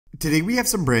Today we have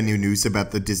some brand new news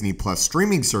about the Disney Plus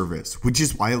streaming service, which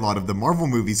is why a lot of the Marvel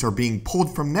movies are being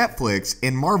pulled from Netflix,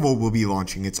 and Marvel will be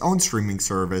launching its own streaming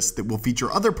service that will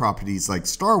feature other properties like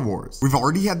Star Wars. We've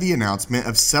already had the announcement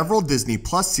of several Disney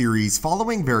Plus series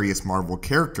following various Marvel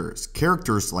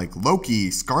characters like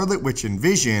Loki, Scarlet Witch and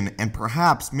Vision, and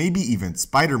perhaps maybe even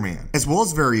Spider-Man, as well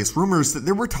as various rumors that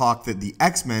there were talk that the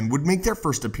X-Men would make their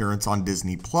first appearance on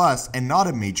Disney Plus and not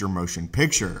a major motion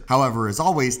picture. However, as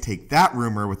always, take that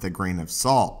rumor with a grain of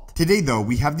salt. Today though,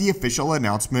 we have the official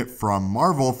announcement from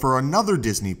Marvel for another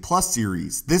Disney Plus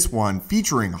series, this one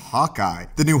featuring Hawkeye.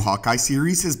 The new Hawkeye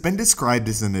series has been described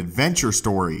as an adventure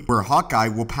story, where Hawkeye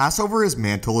will pass over his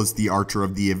mantle as the Archer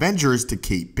of the Avengers to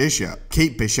Kate Bishop.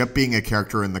 Kate Bishop being a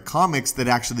character in the comics that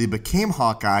actually became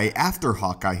Hawkeye after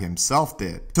Hawkeye himself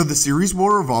did. So the series will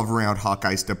revolve around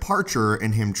Hawkeye's departure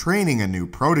and him training a new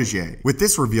protege. With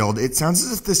this revealed, it sounds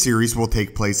as if the series will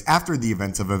take place after the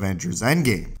events of Avengers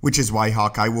Endgame, which is why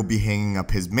Hawkeye will be hanging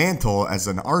up his mantle as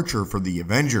an archer for the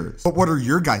Avengers. But what are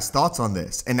your guys' thoughts on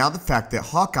this? And now the fact that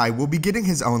Hawkeye will be getting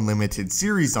his own limited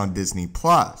series on Disney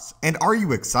Plus. And are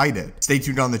you excited? Stay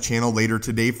tuned on the channel later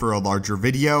today for a larger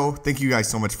video. Thank you guys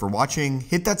so much for watching.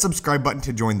 Hit that subscribe button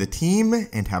to join the team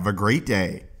and have a great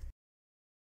day.